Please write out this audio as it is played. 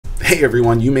Hey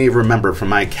everyone, you may remember from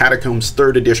my Catacombs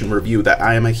 3rd edition review that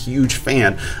I am a huge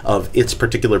fan of its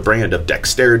particular brand of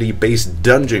dexterity-based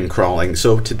dungeon crawling,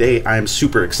 so today I am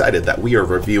super excited that we are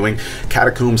reviewing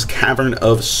Catacombs Cavern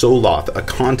of Soloth, a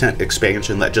content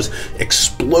expansion that just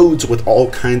explodes with all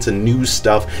kinds of new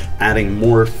stuff, adding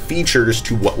more features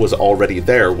to what was already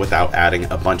there without adding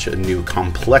a bunch of new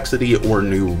complexity or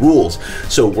new rules.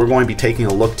 So we're going to be taking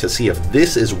a look to see if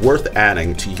this is worth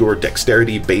adding to your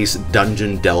dexterity-based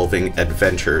dungeon delving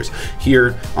adventures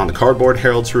here on the Cardboard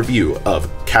Herald's review of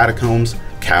Catacombs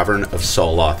Cavern of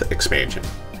Soloth expansion.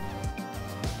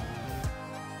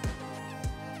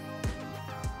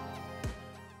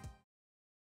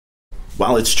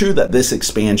 While it's true that this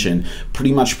expansion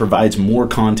pretty much provides more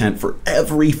content for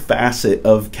every facet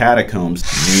of Catacombs,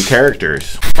 new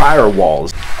characters,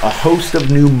 firewalls, a host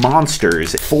of new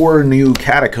monsters, 4 new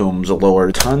Catacombs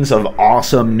lore, tons of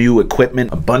awesome new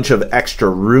equipment, a bunch of extra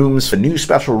rooms, a new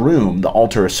special room, the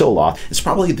Altar of Soloth, it's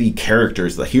probably the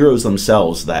characters, the heroes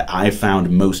themselves, that I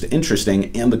found most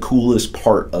interesting and the coolest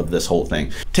part of this whole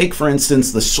thing. Take for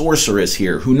instance the Sorceress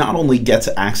here, who not only gets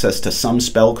access to some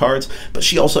spell cards, but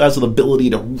she also has the ability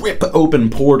to rip open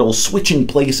portals, switching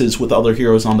places with other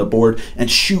heroes on the board, and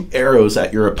shoot arrows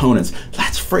at your opponents.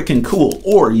 That's freaking cool.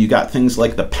 Or you got things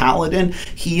like the Paladin.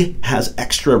 He has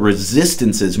extra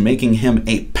resistances, making him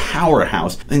a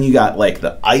powerhouse. Then you got like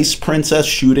the Ice Princess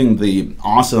shooting the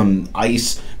awesome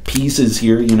ice pieces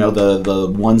here, you know, the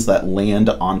ones that land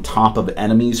on top of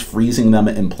enemies, freezing them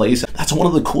in place. That's one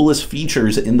of the coolest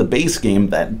features in the base game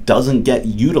that doesn't get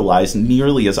utilized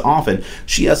nearly as often.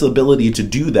 She has the ability to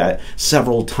do that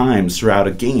several times throughout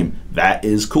a game. That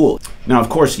is cool. Now, of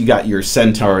course, you got your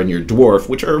Centaur and your Dwarf,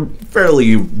 which are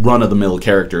fairly run-of-the-mill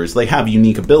characters. They have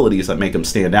unique abilities that make them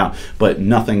stand out, but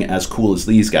nothing as cool as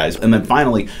these guys. And then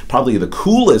finally, probably the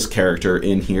coolest character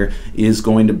in here is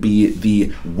going to be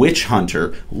the Witch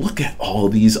Hunter. Look at all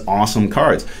these awesome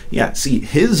cards. Yeah, see,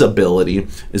 his ability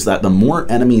is that the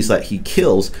more enemies that he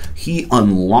kills, he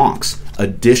unlocks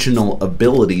additional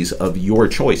abilities of your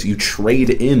choice. You trade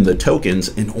in the tokens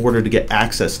in order to get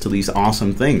access to these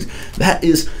awesome things. That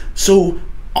is so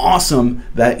awesome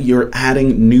that you're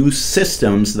adding new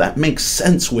systems that make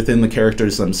sense within the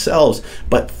characters themselves,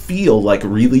 but feel like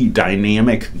really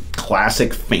dynamic,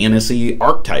 classic fantasy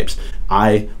archetypes.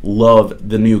 I love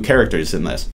the new characters in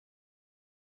this.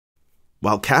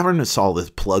 While Cavern of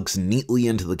Soloth plugs neatly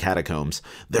into the Catacombs,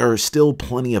 there are still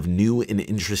plenty of new and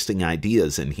interesting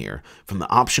ideas in here, from the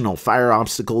optional fire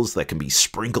obstacles that can be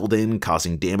sprinkled in,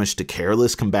 causing damage to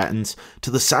careless combatants, to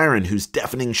the Siren whose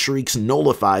deafening shrieks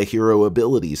nullify hero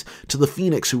abilities, to the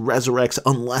Phoenix who resurrects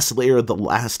unless they are the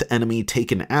last enemy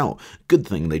taken out. Good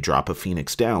thing they drop a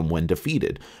Phoenix down when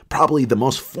defeated. Probably the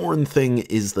most foreign thing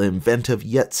is the inventive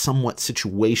yet somewhat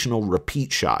situational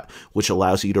repeat shot, which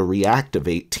allows you to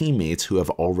reactivate teammates who have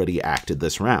already acted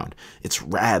this round. It's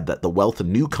rad that the wealth of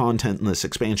new content in this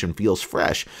expansion feels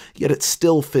fresh, yet it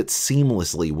still fits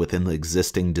seamlessly within the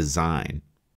existing design.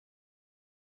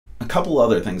 A couple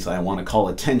other things that I want to call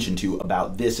attention to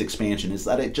about this expansion is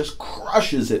that it just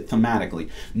crushes it thematically.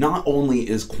 Not only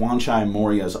is Quan Chai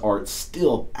Moria's art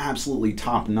still absolutely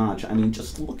top-notch, I mean,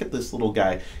 just look at this little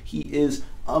guy. He is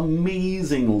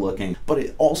amazing looking, but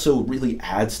it also really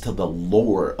adds to the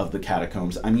lore of the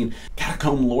Catacombs. I mean,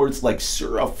 catacomb lords like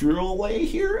Surafurule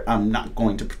here, I'm not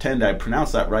going to pretend I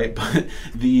pronounced that right, but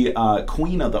the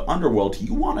queen of the underworld,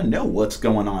 you want to know what's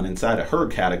going on inside of her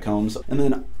catacombs. And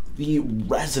then the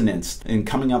resonance in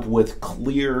coming up with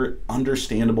clear,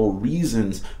 understandable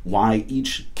reasons why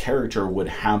each character would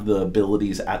have the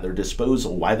abilities at their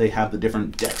disposal, why they have the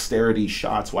different dexterity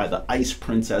shots, why the Ice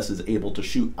Princess is able to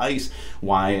shoot ice,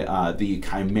 why the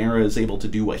Chimera is able to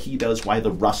do what he does, why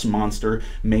the Rust Monster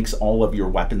makes all of your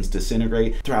weapons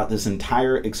disintegrate. Throughout this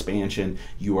entire expansion,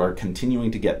 you are continuing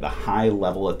to get the high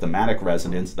level of thematic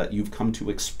resonance that you've come to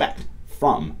expect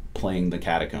from playing the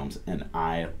Catacombs, and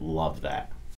I love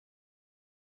that.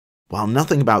 While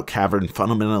nothing about Cavern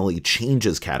fundamentally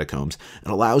changes Catacombs, it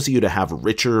allows you to have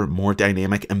richer, more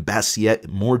dynamic, and best yet,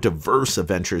 more diverse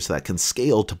adventures that can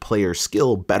scale to player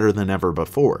skill better than ever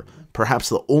before. Perhaps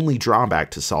the only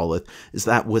drawback to Soloth is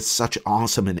that with such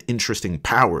awesome and interesting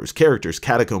powers, characters,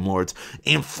 catacomb lords,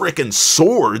 and frickin'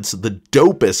 swords, the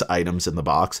dopest items in the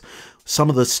box, some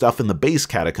of the stuff in the base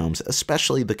Catacombs,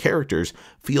 especially the characters,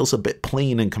 feels a bit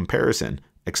plain in comparison,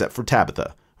 except for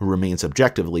Tabitha, who remains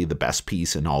objectively the best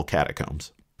piece in all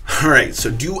Catacombs. Alright, so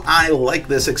do I like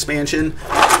this expansion?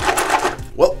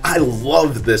 Well, I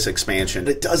love this expansion.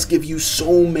 It does give you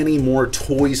so many more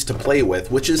toys to play with,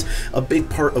 which is a big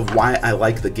part of why I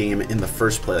like the game in the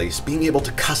first place. Being able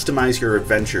to customize your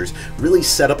adventures, really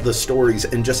set up the stories,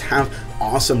 and just have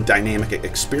awesome dynamic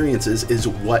experiences is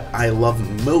what I love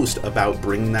most about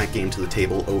bringing that game to the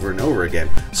table over and over again.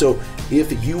 So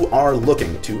if you are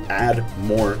looking to add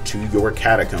more to your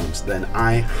Catacombs, then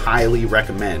I highly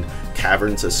recommend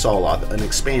Caverns of Soloth, an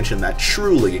expansion that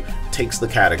truly takes the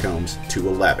Catacombs to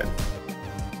 11.